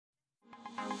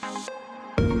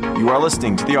You are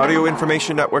listening to the Audio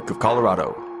Information Network of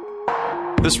Colorado.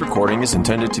 This recording is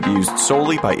intended to be used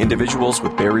solely by individuals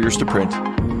with barriers to print.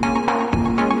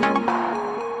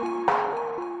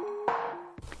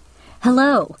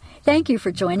 Hello. Thank you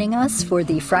for joining us for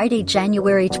the Friday,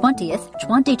 January 20th,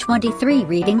 2023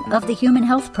 reading of the Human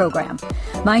Health Program.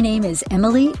 My name is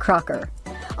Emily Crocker.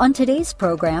 On today's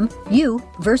program, You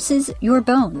versus Your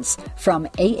Bones from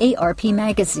AARP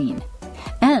Magazine.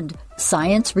 And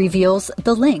Science reveals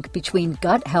the link between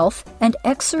gut health and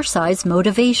exercise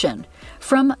motivation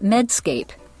from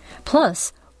Medscape.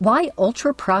 Plus, why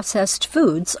ultra-processed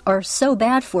foods are so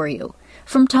bad for you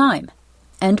from Time.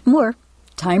 And more,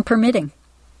 time permitting.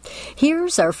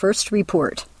 Here's our first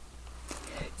report.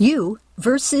 You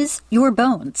versus your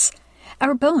bones.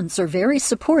 Our bones are very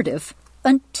supportive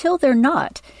until they're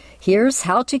not. Here's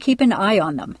how to keep an eye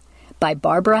on them. By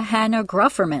Barbara Hannah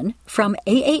Grufferman from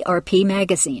AARP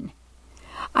Magazine.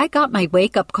 I got my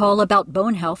wake-up call about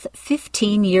bone health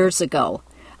 15 years ago.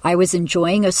 I was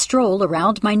enjoying a stroll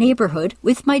around my neighborhood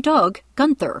with my dog,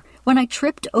 Gunther, when I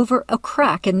tripped over a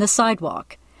crack in the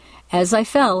sidewalk. As I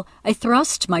fell, I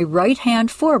thrust my right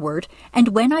hand forward, and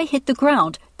when I hit the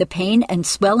ground, the pain and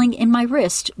swelling in my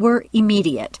wrist were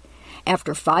immediate.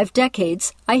 After 5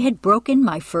 decades, I had broken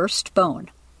my first bone.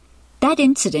 That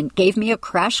incident gave me a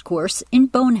crash course in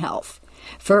bone health.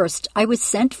 First, I was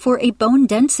sent for a bone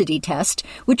density test,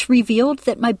 which revealed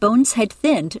that my bones had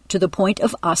thinned to the point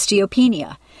of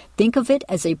osteopenia. Think of it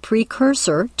as a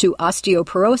precursor to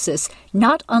osteoporosis,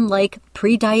 not unlike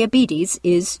prediabetes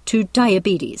is to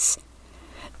diabetes.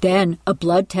 Then, a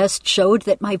blood test showed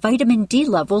that my vitamin D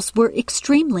levels were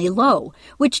extremely low,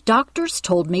 which doctors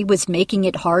told me was making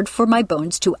it hard for my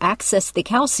bones to access the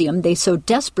calcium they so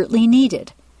desperately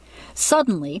needed.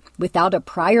 Suddenly, without a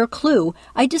prior clue,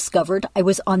 I discovered I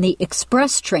was on the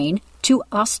express train to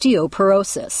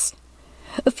osteoporosis.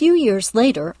 A few years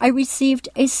later, I received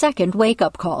a second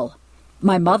wake-up call.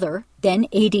 My mother, then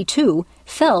 82,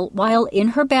 fell while in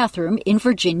her bathroom in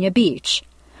Virginia Beach.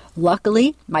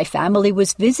 Luckily, my family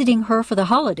was visiting her for the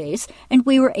holidays, and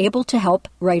we were able to help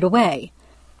right away.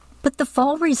 But the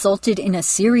fall resulted in a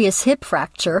serious hip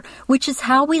fracture, which is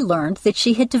how we learned that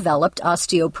she had developed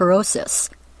osteoporosis.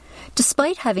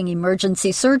 Despite having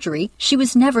emergency surgery, she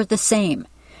was never the same.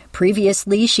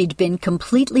 Previously, she'd been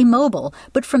completely mobile,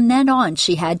 but from then on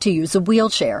she had to use a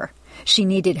wheelchair. She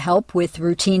needed help with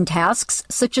routine tasks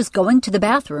such as going to the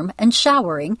bathroom and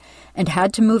showering, and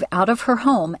had to move out of her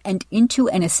home and into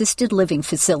an assisted living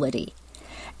facility.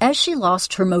 As she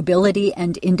lost her mobility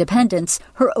and independence,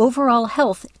 her overall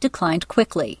health declined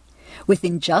quickly.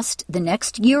 Within just the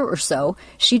next year or so,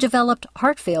 she developed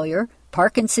heart failure,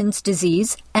 Parkinson's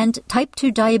disease, and type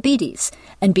 2 diabetes,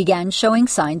 and began showing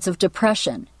signs of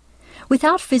depression.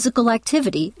 Without physical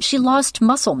activity, she lost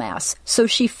muscle mass, so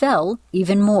she fell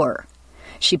even more.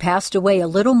 She passed away a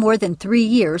little more than 3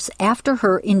 years after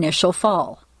her initial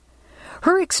fall.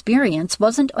 Her experience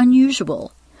wasn't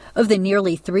unusual. Of the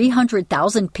nearly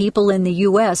 300,000 people in the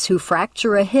U.S. who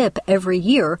fracture a hip every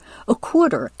year, a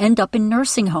quarter end up in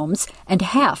nursing homes, and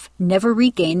half never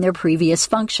regain their previous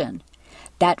function.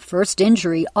 That first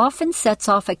injury often sets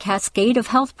off a cascade of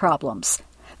health problems.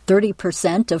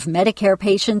 30% of Medicare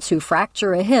patients who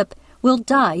fracture a hip will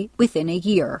die within a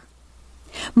year.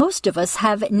 Most of us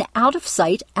have an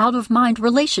out-of-sight, out-of-mind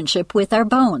relationship with our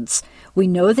bones. We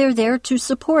know they're there to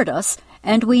support us,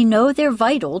 and we know they're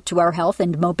vital to our health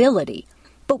and mobility.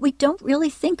 But we don't really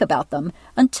think about them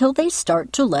until they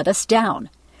start to let us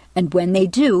down. And when they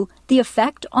do, the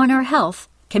effect on our health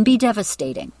can be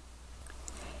devastating.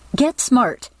 Get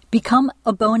smart. Become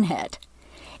a bonehead.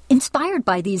 Inspired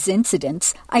by these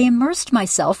incidents, I immersed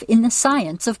myself in the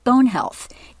science of bone health,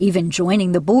 even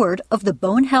joining the board of the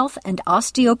Bone Health and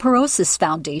Osteoporosis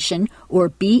Foundation, or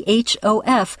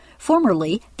BHOF,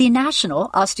 formerly the National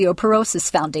Osteoporosis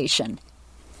Foundation.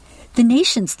 The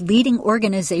nation's leading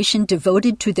organization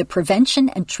devoted to the prevention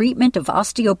and treatment of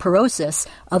osteoporosis,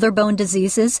 other bone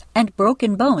diseases, and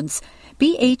broken bones,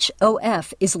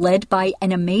 BHOF is led by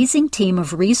an amazing team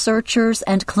of researchers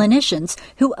and clinicians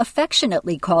who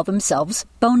affectionately call themselves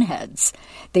boneheads.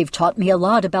 They've taught me a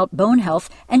lot about bone health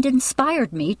and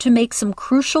inspired me to make some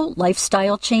crucial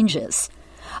lifestyle changes.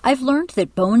 I've learned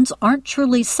that bones aren't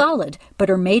truly solid,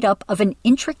 but are made up of an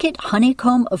intricate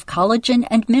honeycomb of collagen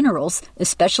and minerals,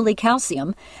 especially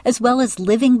calcium, as well as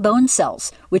living bone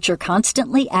cells, which are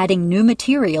constantly adding new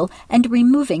material and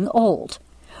removing old.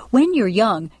 When you're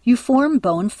young, you form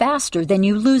bone faster than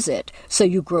you lose it, so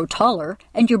you grow taller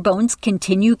and your bones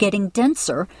continue getting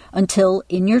denser until,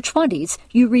 in your 20s,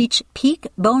 you reach peak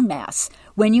bone mass,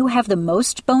 when you have the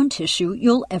most bone tissue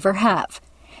you'll ever have.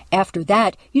 After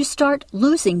that, you start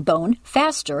losing bone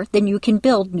faster than you can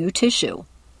build new tissue.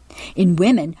 In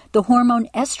women, the hormone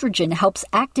estrogen helps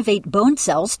activate bone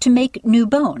cells to make new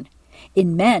bone.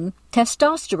 In men,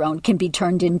 testosterone can be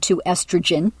turned into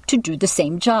estrogen to do the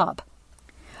same job.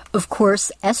 Of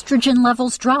course, estrogen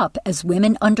levels drop as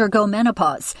women undergo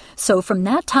menopause, so from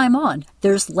that time on,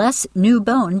 there's less new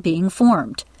bone being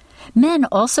formed. Men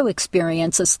also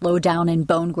experience a slowdown in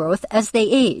bone growth as they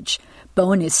age.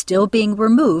 Bone is still being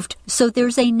removed, so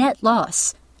there's a net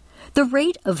loss. The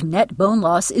rate of net bone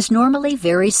loss is normally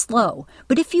very slow,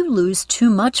 but if you lose too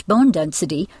much bone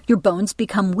density, your bones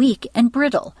become weak and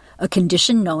brittle, a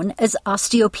condition known as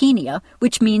osteopenia,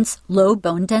 which means low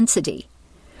bone density.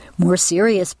 More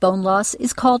serious bone loss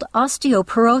is called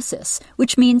osteoporosis,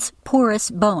 which means porous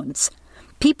bones.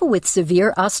 People with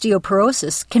severe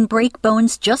osteoporosis can break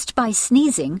bones just by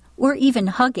sneezing or even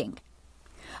hugging.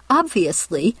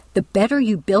 Obviously, the better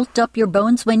you built up your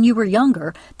bones when you were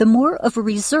younger, the more of a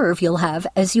reserve you'll have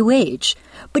as you age.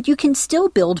 But you can still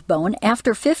build bone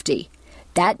after 50.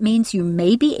 That means you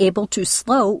may be able to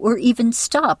slow or even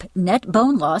stop net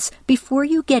bone loss before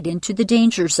you get into the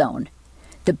danger zone.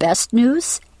 The best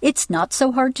news? It's not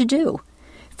so hard to do.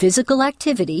 Physical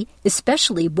activity,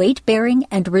 especially weight-bearing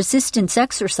and resistance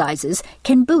exercises,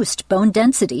 can boost bone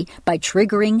density by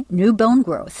triggering new bone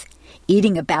growth.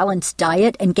 Eating a balanced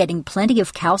diet and getting plenty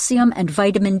of calcium and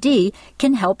vitamin D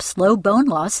can help slow bone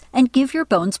loss and give your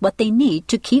bones what they need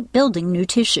to keep building new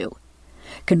tissue.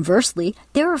 Conversely,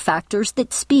 there are factors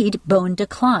that speed bone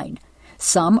decline.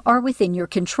 Some are within your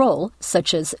control,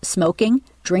 such as smoking,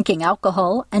 drinking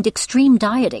alcohol, and extreme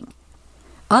dieting.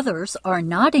 Others are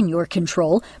not in your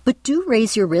control, but do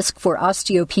raise your risk for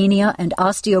osteopenia and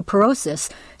osteoporosis,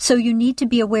 so you need to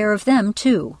be aware of them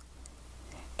too.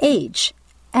 Age.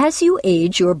 As you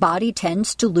age, your body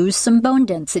tends to lose some bone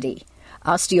density.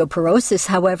 Osteoporosis,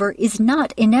 however, is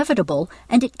not inevitable,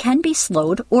 and it can be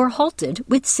slowed or halted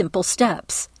with simple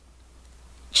steps.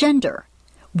 Gender.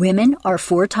 Women are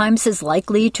 4 times as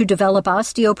likely to develop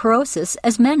osteoporosis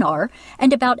as men are,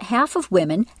 and about half of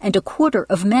women and a quarter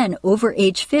of men over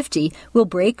age 50 will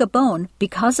break a bone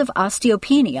because of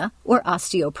osteopenia or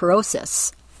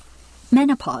osteoporosis.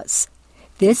 Menopause.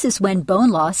 This is when bone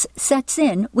loss sets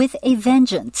in with a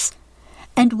vengeance.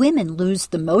 And women lose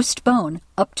the most bone,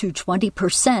 up to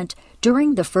 20%,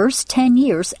 during the first 10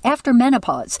 years after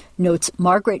menopause, notes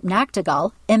Margaret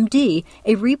Nachtigal, MD,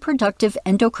 a reproductive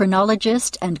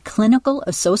endocrinologist and clinical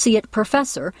associate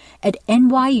professor at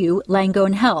NYU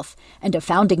Langone Health and a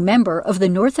founding member of the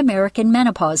North American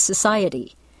Menopause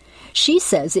Society. She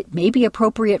says it may be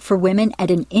appropriate for women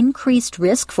at an increased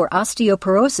risk for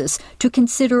osteoporosis to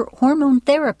consider hormone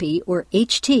therapy, or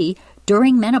HT,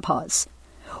 during menopause.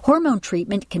 Hormone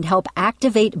treatment can help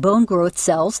activate bone growth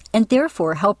cells and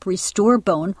therefore help restore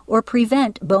bone or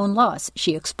prevent bone loss,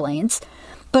 she explains.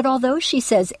 But although she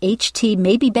says HT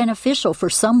may be beneficial for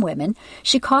some women,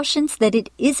 she cautions that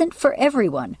it isn't for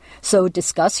everyone, so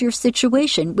discuss your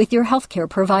situation with your healthcare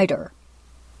provider.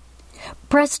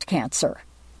 Breast cancer.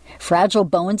 Fragile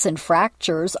bones and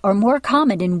fractures are more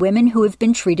common in women who have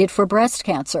been treated for breast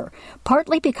cancer,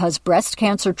 partly because breast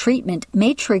cancer treatment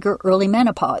may trigger early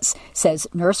menopause, says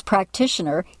nurse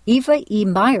practitioner Eva E.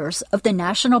 Myers of the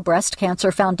National Breast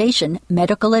Cancer Foundation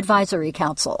Medical Advisory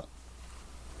Council.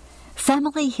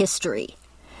 Family history.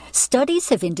 Studies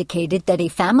have indicated that a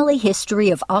family history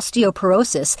of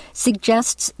osteoporosis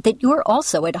suggests that you're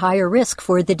also at higher risk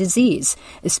for the disease,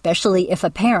 especially if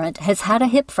a parent has had a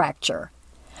hip fracture.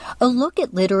 A look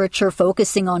at literature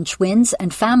focusing on twins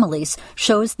and families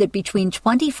shows that between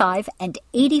 25 and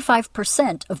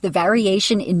 85% of the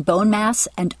variation in bone mass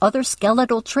and other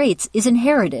skeletal traits is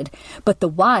inherited, but the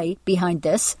why behind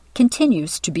this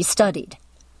continues to be studied.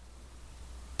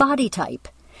 Body type.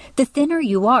 The thinner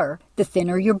you are, the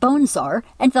thinner your bones are,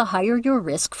 and the higher your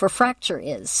risk for fracture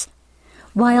is.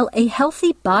 While a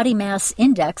healthy body mass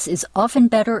index is often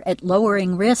better at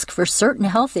lowering risk for certain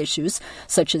health issues,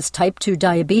 such as type 2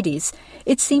 diabetes,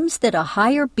 it seems that a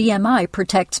higher BMI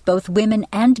protects both women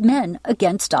and men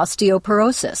against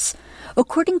osteoporosis.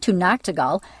 According to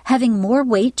Nachtigal, having more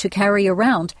weight to carry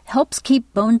around helps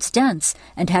keep bones dense,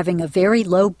 and having a very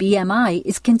low BMI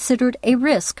is considered a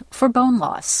risk for bone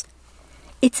loss.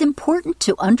 It's important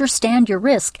to understand your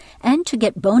risk and to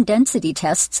get bone density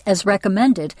tests as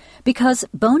recommended because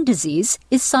bone disease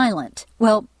is silent.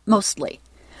 Well, mostly.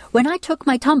 When I took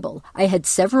my tumble, I had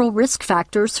several risk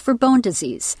factors for bone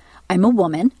disease. I'm a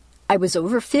woman. I was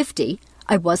over 50.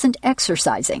 I wasn't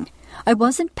exercising. I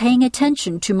wasn't paying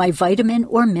attention to my vitamin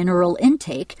or mineral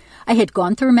intake. I had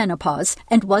gone through menopause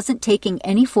and wasn't taking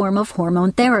any form of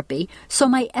hormone therapy, so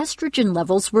my estrogen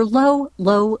levels were low,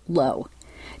 low, low.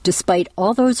 Despite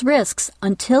all those risks,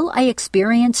 until I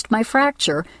experienced my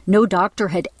fracture, no doctor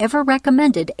had ever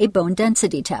recommended a bone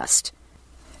density test.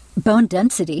 Bone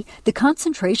density, the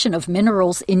concentration of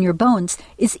minerals in your bones,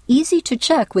 is easy to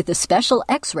check with a special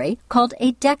X-ray called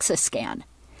a DEXA scan.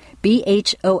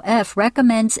 BHOF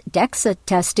recommends DEXA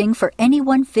testing for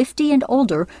anyone 50 and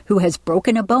older who has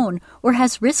broken a bone or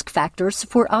has risk factors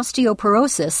for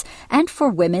osteoporosis, and for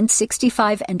women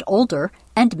 65 and older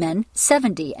and men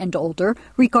 70 and older,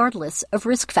 regardless of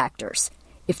risk factors.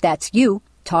 If that's you,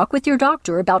 talk with your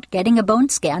doctor about getting a bone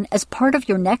scan as part of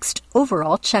your next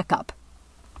overall checkup.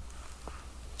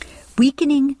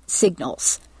 Weakening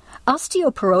signals.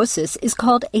 Osteoporosis is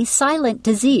called a silent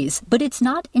disease, but it's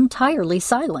not entirely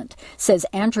silent, says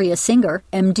Andrea Singer,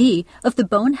 MD, of the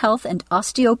Bone Health and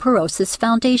Osteoporosis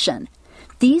Foundation.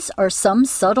 These are some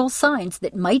subtle signs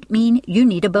that might mean you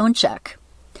need a bone check.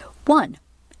 1.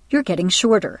 You're getting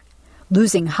shorter.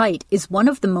 Losing height is one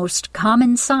of the most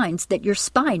common signs that your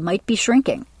spine might be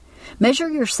shrinking. Measure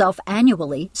yourself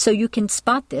annually so you can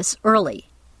spot this early.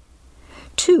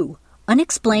 2.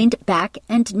 Unexplained back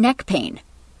and neck pain.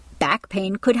 Back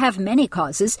pain could have many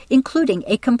causes, including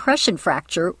a compression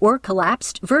fracture or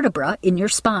collapsed vertebra in your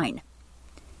spine.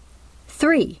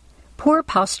 3. Poor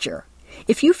posture.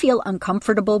 If you feel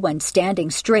uncomfortable when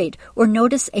standing straight or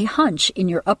notice a hunch in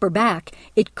your upper back,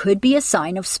 it could be a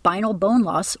sign of spinal bone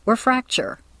loss or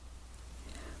fracture.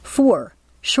 4.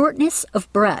 Shortness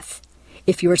of breath.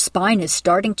 If your spine is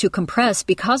starting to compress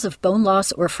because of bone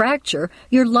loss or fracture,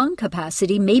 your lung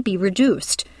capacity may be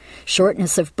reduced.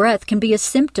 Shortness of breath can be a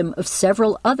symptom of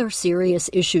several other serious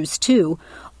issues too.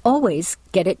 Always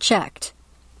get it checked.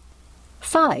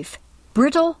 5.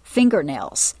 Brittle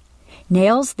fingernails.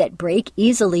 Nails that break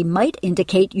easily might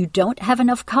indicate you don't have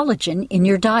enough collagen in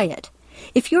your diet.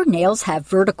 If your nails have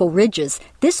vertical ridges,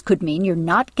 this could mean you're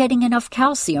not getting enough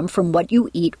calcium from what you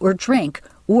eat or drink,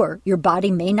 or your body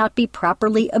may not be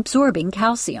properly absorbing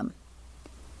calcium.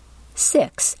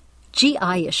 6.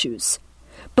 GI issues.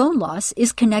 Bone loss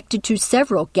is connected to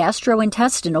several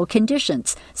gastrointestinal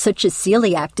conditions, such as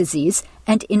celiac disease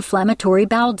and inflammatory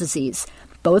bowel disease,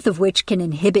 both of which can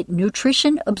inhibit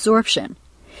nutrition absorption.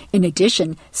 In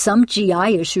addition, some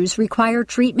GI issues require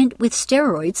treatment with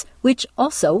steroids, which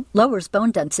also lowers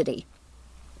bone density.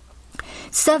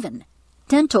 7.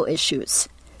 Dental issues.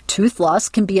 Tooth loss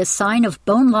can be a sign of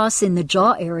bone loss in the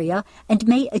jaw area and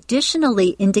may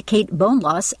additionally indicate bone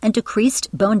loss and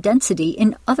decreased bone density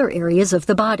in other areas of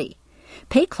the body.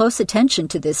 Pay close attention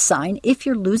to this sign if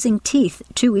you're losing teeth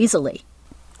too easily.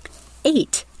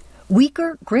 8.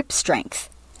 Weaker grip strength.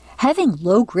 Having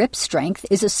low grip strength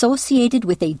is associated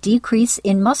with a decrease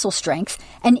in muscle strength,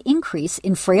 an increase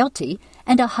in frailty,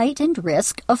 and a heightened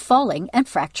risk of falling and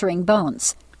fracturing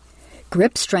bones.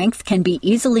 Grip strength can be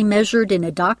easily measured in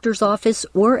a doctor's office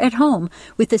or at home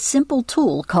with a simple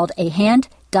tool called a hand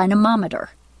dynamometer.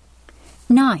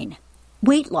 9.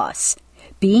 Weight loss.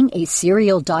 Being a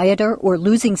serial dieter or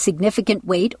losing significant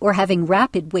weight or having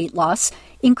rapid weight loss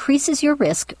increases your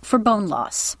risk for bone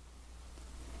loss.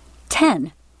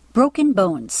 10. Broken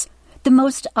bones. The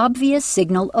most obvious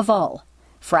signal of all.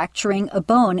 Fracturing a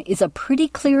bone is a pretty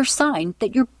clear sign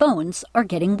that your bones are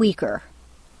getting weaker.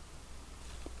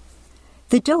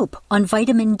 The dope on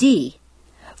vitamin D.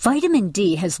 Vitamin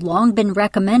D has long been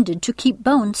recommended to keep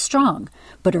bones strong,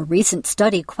 but a recent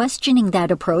study questioning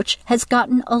that approach has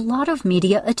gotten a lot of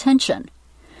media attention.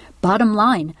 Bottom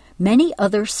line, many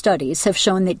other studies have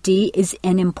shown that D is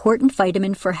an important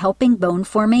vitamin for helping bone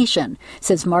formation,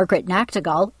 says Margaret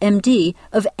Nachtigal, MD,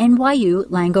 of NYU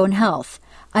Langone Health.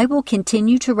 I will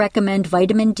continue to recommend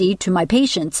vitamin D to my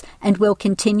patients and will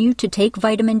continue to take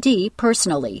vitamin D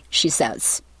personally, she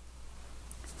says.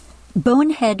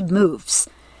 Bonehead moves.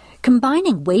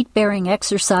 Combining weight-bearing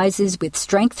exercises with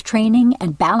strength training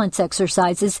and balance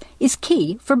exercises is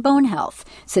key for bone health,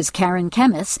 says Karen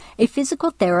Kemmis, a physical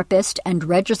therapist and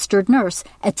registered nurse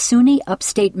at SUNY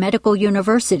Upstate Medical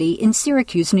University in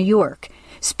Syracuse, New York.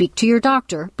 Speak to your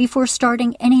doctor before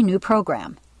starting any new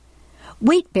program.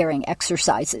 Weight-bearing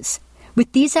exercises.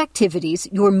 With these activities,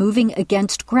 you're moving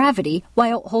against gravity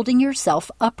while holding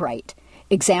yourself upright.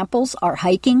 Examples are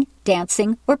hiking,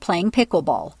 dancing, or playing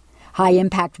pickleball.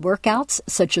 High-impact workouts,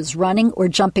 such as running or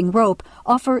jumping rope,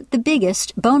 offer the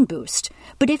biggest bone boost.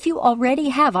 But if you already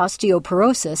have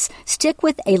osteoporosis, stick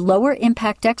with a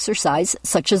lower-impact exercise,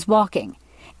 such as walking.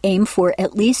 Aim for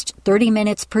at least 30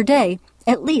 minutes per day,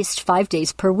 at least 5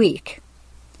 days per week.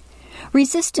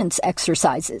 Resistance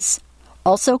exercises.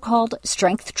 Also called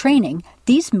strength training,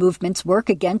 these movements work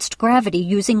against gravity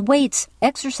using weights,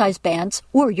 exercise bands,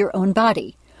 or your own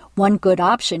body. One good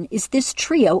option is this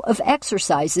trio of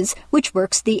exercises which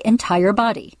works the entire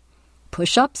body.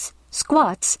 Push-ups,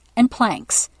 squats, and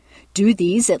planks. Do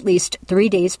these at least 3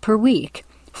 days per week.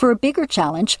 For a bigger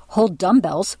challenge, hold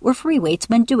dumbbells or free weights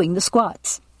when doing the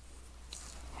squats.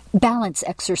 Balance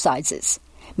exercises.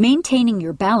 Maintaining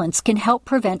your balance can help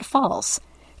prevent falls.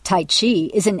 Tai Chi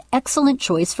is an excellent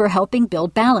choice for helping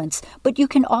build balance, but you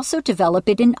can also develop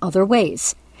it in other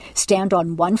ways. Stand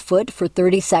on one foot for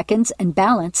 30 seconds and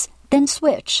balance, then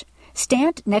switch.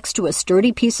 Stand next to a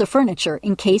sturdy piece of furniture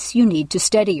in case you need to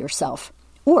steady yourself.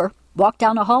 Or walk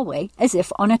down a hallway as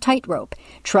if on a tightrope,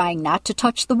 trying not to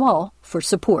touch the wall for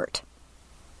support.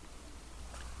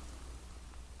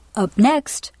 Up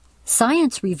next,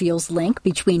 science reveals link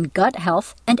between gut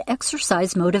health and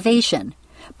exercise motivation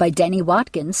by Denny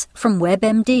Watkins from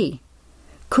WebMD.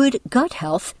 Could gut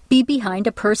health be behind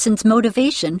a person's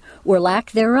motivation or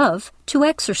lack thereof to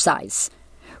exercise?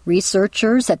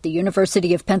 Researchers at the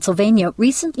University of Pennsylvania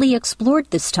recently explored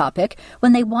this topic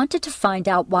when they wanted to find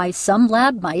out why some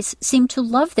lab mice seem to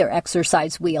love their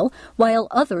exercise wheel while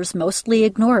others mostly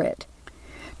ignore it.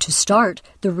 To start,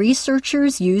 the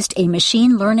researchers used a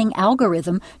machine learning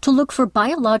algorithm to look for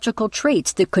biological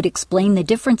traits that could explain the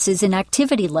differences in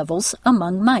activity levels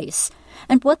among mice,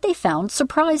 and what they found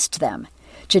surprised them.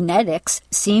 Genetics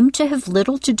seemed to have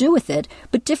little to do with it,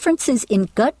 but differences in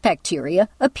gut bacteria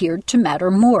appeared to matter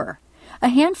more. A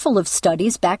handful of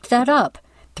studies backed that up.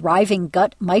 Thriving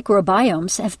gut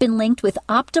microbiomes have been linked with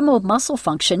optimal muscle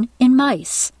function in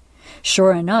mice.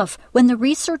 Sure enough, when the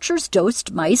researchers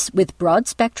dosed mice with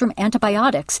broad-spectrum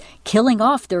antibiotics, killing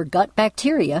off their gut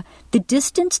bacteria, the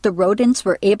distance the rodents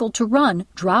were able to run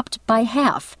dropped by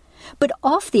half. But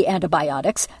off the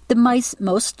antibiotics, the mice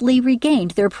mostly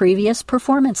regained their previous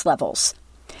performance levels.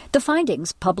 The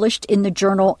findings, published in the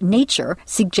journal Nature,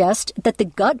 suggest that the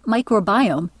gut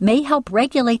microbiome may help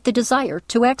regulate the desire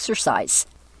to exercise.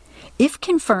 If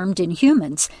confirmed in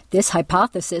humans, this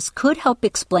hypothesis could help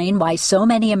explain why so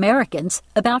many Americans,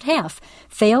 about half,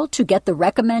 fail to get the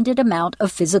recommended amount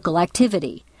of physical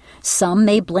activity. Some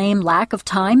may blame lack of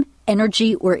time,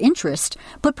 energy, or interest,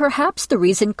 but perhaps the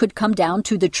reason could come down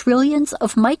to the trillions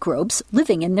of microbes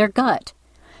living in their gut.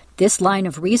 This line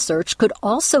of research could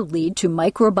also lead to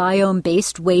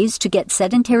microbiome-based ways to get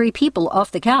sedentary people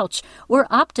off the couch or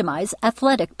optimize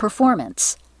athletic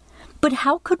performance. But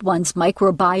how could one's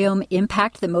microbiome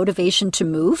impact the motivation to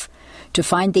move? To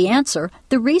find the answer,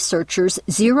 the researchers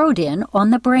zeroed in on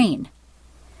the brain.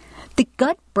 The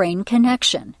gut-brain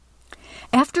connection.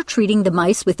 After treating the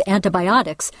mice with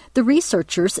antibiotics, the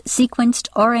researchers sequenced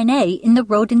RNA in the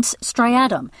rodent's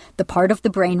striatum, the part of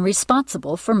the brain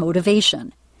responsible for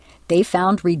motivation. They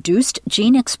found reduced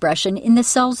gene expression in the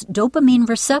cell's dopamine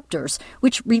receptors,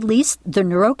 which release the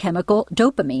neurochemical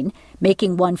dopamine,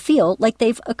 making one feel like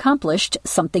they've accomplished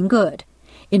something good.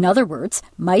 In other words,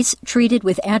 mice treated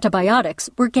with antibiotics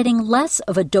were getting less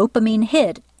of a dopamine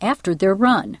hit after their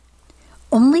run.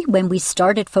 Only when we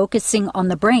started focusing on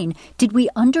the brain did we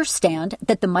understand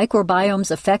that the microbiome's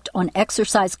effect on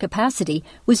exercise capacity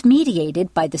was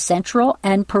mediated by the central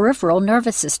and peripheral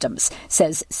nervous systems,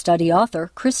 says study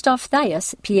author Christoph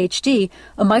Theis, Ph.D.,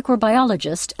 a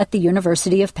microbiologist at the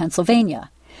University of Pennsylvania.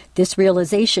 This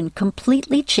realization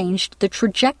completely changed the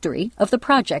trajectory of the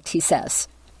project, he says.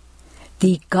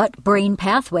 The gut-brain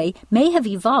pathway may have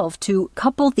evolved to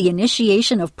couple the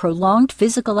initiation of prolonged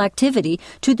physical activity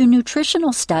to the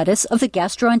nutritional status of the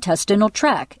gastrointestinal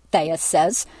tract, Theis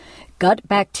says. Gut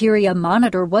bacteria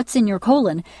monitor what's in your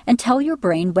colon and tell your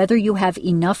brain whether you have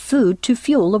enough food to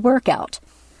fuel a workout.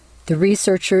 The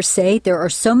researchers say there are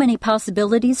so many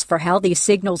possibilities for how these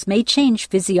signals may change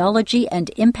physiology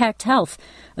and impact health.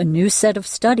 A new set of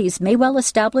studies may well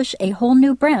establish a whole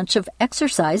new branch of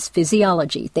exercise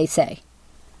physiology, they say.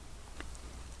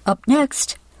 Up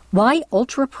next, Why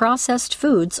Ultra-Processed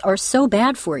Foods Are So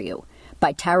Bad for You,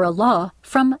 by Tara Law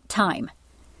from Time.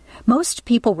 Most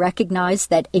people recognize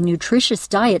that a nutritious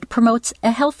diet promotes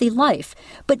a healthy life,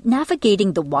 but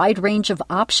navigating the wide range of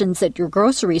options at your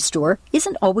grocery store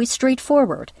isn't always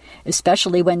straightforward,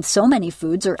 especially when so many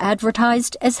foods are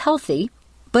advertised as healthy,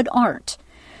 but aren't.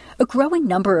 A growing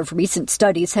number of recent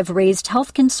studies have raised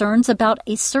health concerns about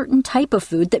a certain type of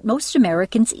food that most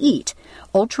Americans eat,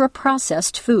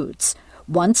 ultra-processed foods.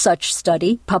 One such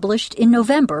study, published in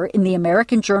November in the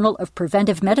American Journal of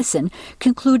Preventive Medicine,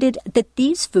 concluded that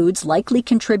these foods likely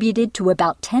contributed to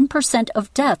about 10%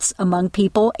 of deaths among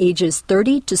people ages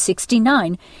 30 to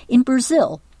 69 in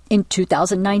Brazil in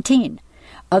 2019.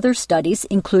 Other studies,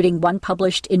 including one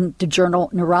published in the journal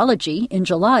Neurology in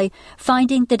July,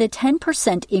 finding that a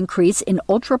 10% increase in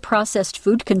ultra-processed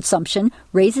food consumption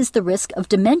raises the risk of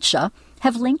dementia,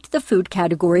 have linked the food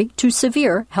category to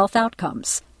severe health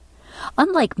outcomes.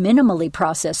 Unlike minimally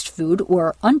processed food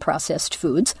or unprocessed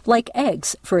foods, like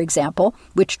eggs, for example,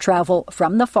 which travel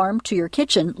from the farm to your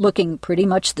kitchen looking pretty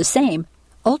much the same,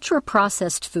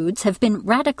 ultra-processed foods have been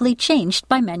radically changed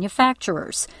by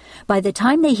manufacturers. By the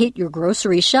time they hit your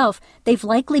grocery shelf, they've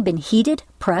likely been heated,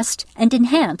 pressed, and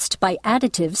enhanced by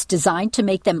additives designed to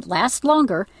make them last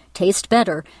longer, taste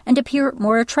better, and appear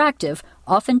more attractive,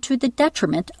 often to the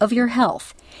detriment of your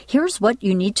health. Here's what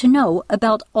you need to know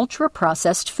about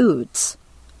ultra-processed foods.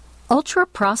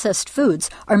 Ultra-processed foods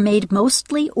are made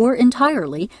mostly or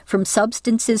entirely from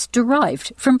substances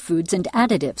derived from foods and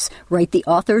additives, write the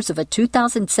authors of a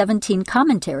 2017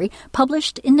 commentary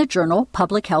published in the journal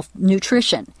Public Health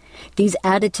Nutrition. These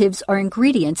additives are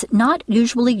ingredients not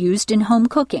usually used in home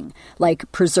cooking, like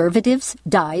preservatives,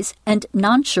 dyes, and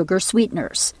non-sugar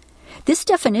sweeteners. This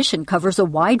definition covers a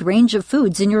wide range of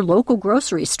foods in your local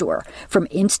grocery store, from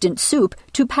instant soup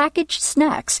to packaged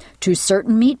snacks to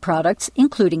certain meat products,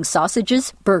 including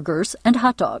sausages, burgers, and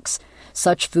hot dogs.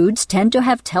 Such foods tend to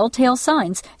have telltale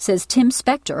signs, says Tim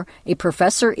Spector, a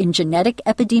professor in genetic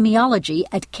epidemiology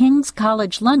at King's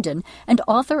College London and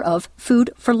author of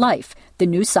Food for Life, The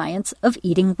New Science of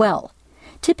Eating Well.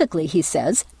 Typically, he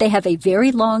says, they have a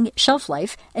very long shelf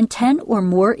life and 10 or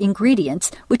more ingredients,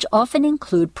 which often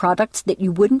include products that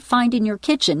you wouldn't find in your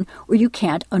kitchen or you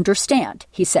can't understand,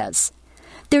 he says.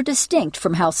 They're distinct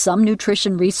from how some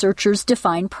nutrition researchers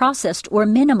define processed or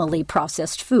minimally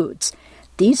processed foods.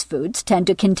 These foods tend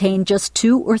to contain just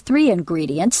 2 or 3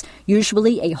 ingredients,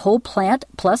 usually a whole plant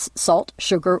plus salt,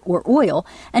 sugar, or oil,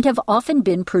 and have often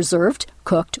been preserved,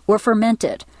 cooked, or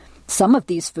fermented. Some of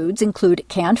these foods include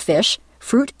canned fish,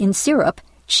 fruit in syrup,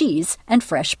 cheese, and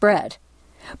fresh bread.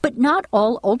 But not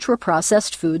all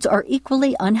ultra-processed foods are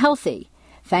equally unhealthy.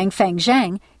 Fangfang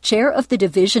Zhang, chair of the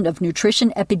Division of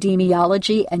Nutrition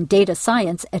Epidemiology and Data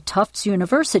Science at Tufts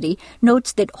University,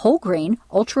 notes that whole-grain,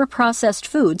 ultra-processed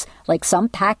foods, like some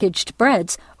packaged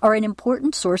breads, are an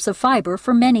important source of fiber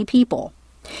for many people.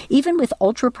 Even with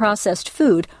ultra-processed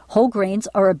food, whole grains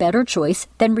are a better choice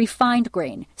than refined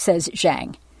grain, says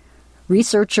Zhang.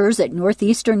 Researchers at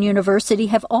Northeastern University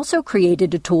have also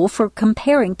created a tool for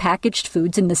comparing packaged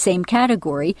foods in the same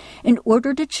category in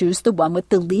order to choose the one with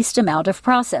the least amount of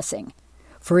processing.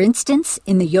 For instance,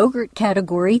 in the yogurt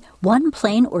category, one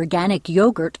plain organic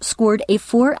yogurt scored a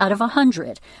 4 out of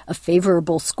 100, a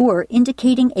favorable score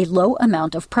indicating a low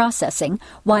amount of processing,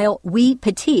 while Oui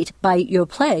Petite by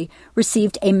Yoplait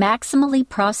received a maximally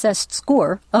processed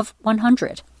score of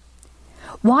 100.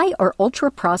 Why are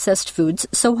ultra-processed foods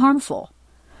so harmful?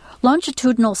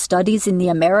 Longitudinal studies in the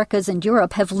Americas and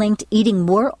Europe have linked eating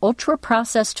more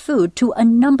ultra-processed food to a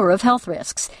number of health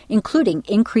risks, including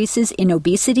increases in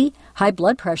obesity, high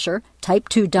blood pressure, type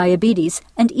 2 diabetes,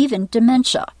 and even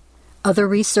dementia. Other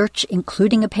research,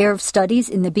 including a pair of studies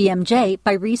in the BMJ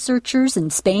by researchers in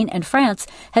Spain and France,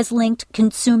 has linked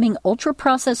consuming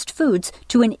ultra-processed foods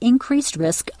to an increased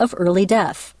risk of early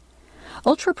death.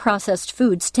 Ultra-processed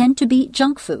foods tend to be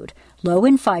junk food, low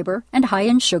in fiber and high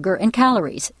in sugar and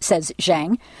calories, says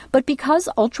Zhang, but because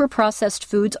ultra-processed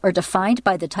foods are defined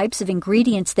by the types of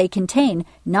ingredients they contain,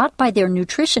 not by their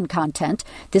nutrition content,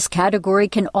 this category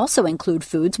can also include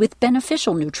foods with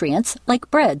beneficial nutrients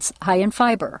like breads high in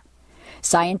fiber.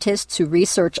 Scientists who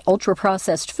research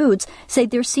ultra-processed foods say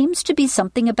there seems to be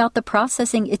something about the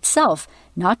processing itself,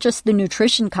 not just the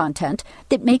nutrition content,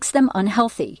 that makes them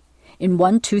unhealthy. In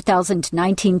one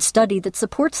 2019 study that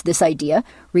supports this idea,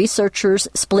 researchers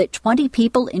split 20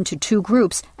 people into 2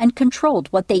 groups and controlled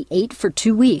what they ate for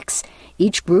 2 weeks.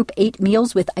 Each group ate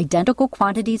meals with identical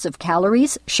quantities of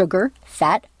calories, sugar,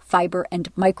 fat, fiber,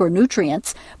 and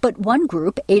micronutrients, but one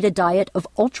group ate a diet of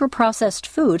ultra-processed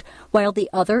food while the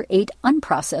other ate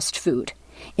unprocessed food.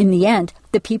 In the end,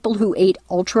 the people who ate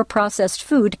ultra-processed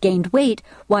food gained weight,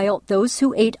 while those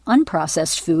who ate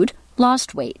unprocessed food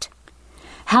lost weight.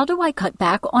 How do I cut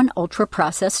back on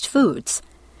ultra-processed foods?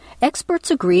 Experts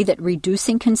agree that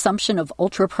reducing consumption of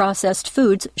ultra-processed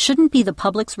foods shouldn't be the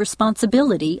public's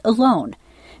responsibility alone.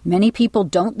 Many people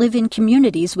don't live in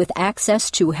communities with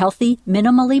access to healthy,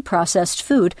 minimally processed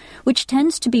food, which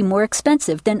tends to be more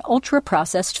expensive than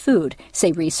ultra-processed food,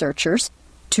 say researchers.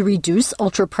 To reduce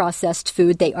ultra-processed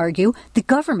food, they argue, the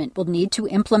government will need to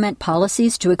implement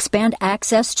policies to expand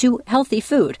access to healthy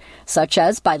food, such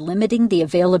as by limiting the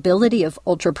availability of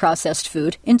ultra-processed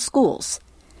food in schools.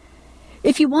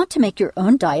 If you want to make your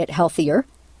own diet healthier,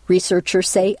 researchers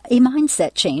say a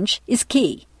mindset change is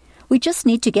key. We just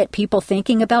need to get people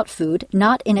thinking about food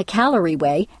not in a calorie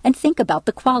way and think about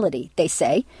the quality, they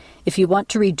say. If you want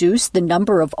to reduce the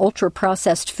number of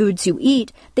ultra-processed foods you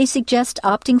eat, they suggest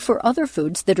opting for other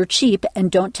foods that are cheap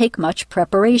and don't take much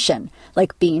preparation,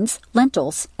 like beans,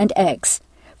 lentils, and eggs.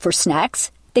 For snacks,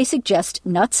 they suggest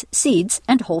nuts, seeds,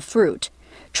 and whole fruit.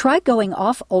 Try going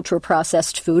off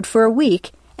ultra-processed food for a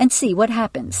week and see what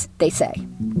happens, they say.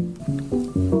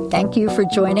 Thank you for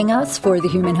joining us for the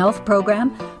Human Health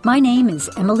Program. My name is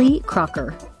Emily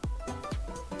Crocker.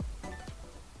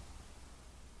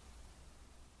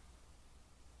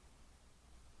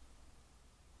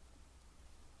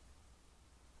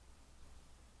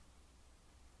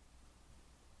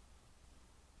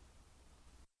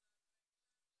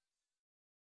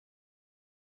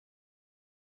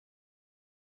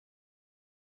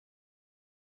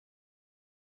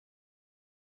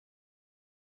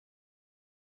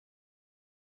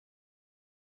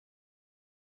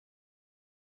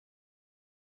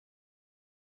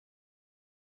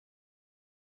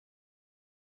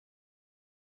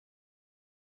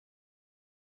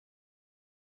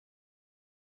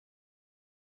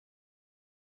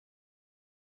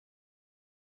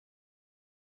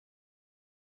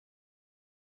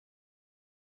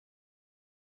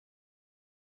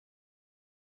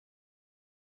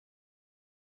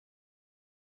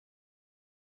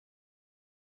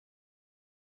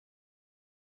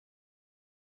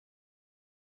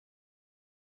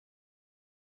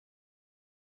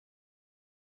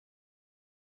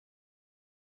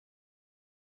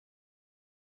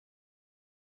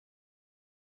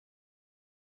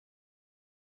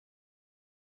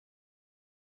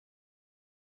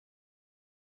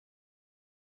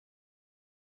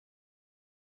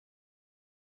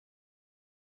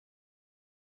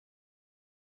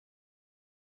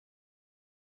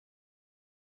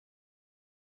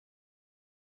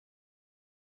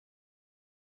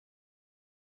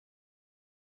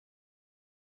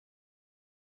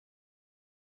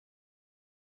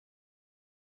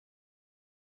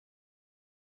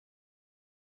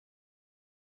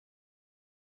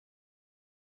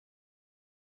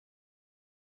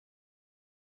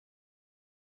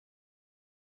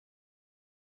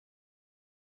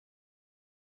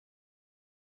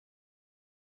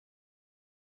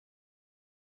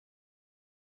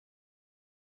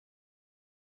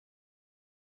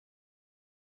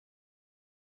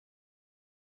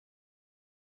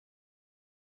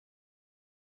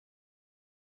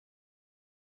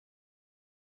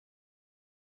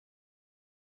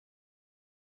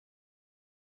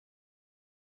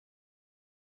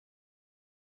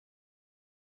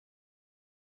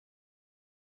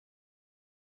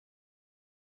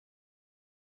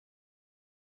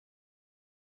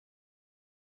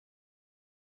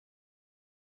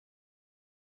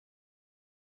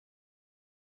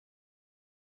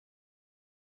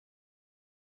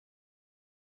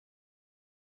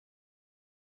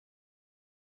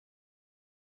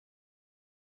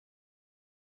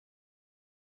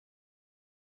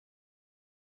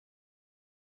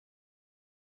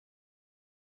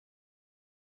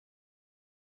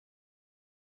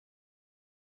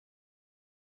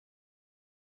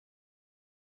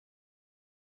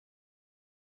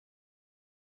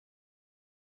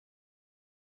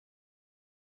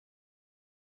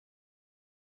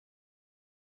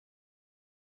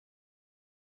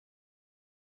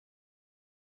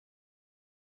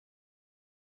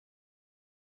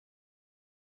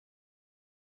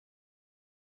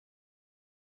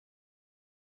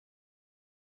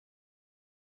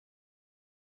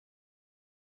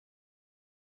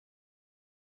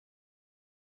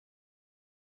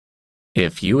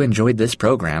 If you enjoyed this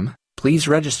program, please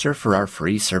register for our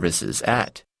free services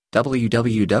at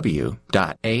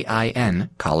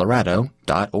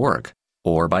www.aincolorado.org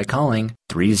or by calling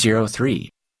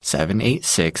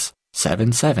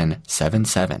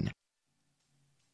 303-786-7777.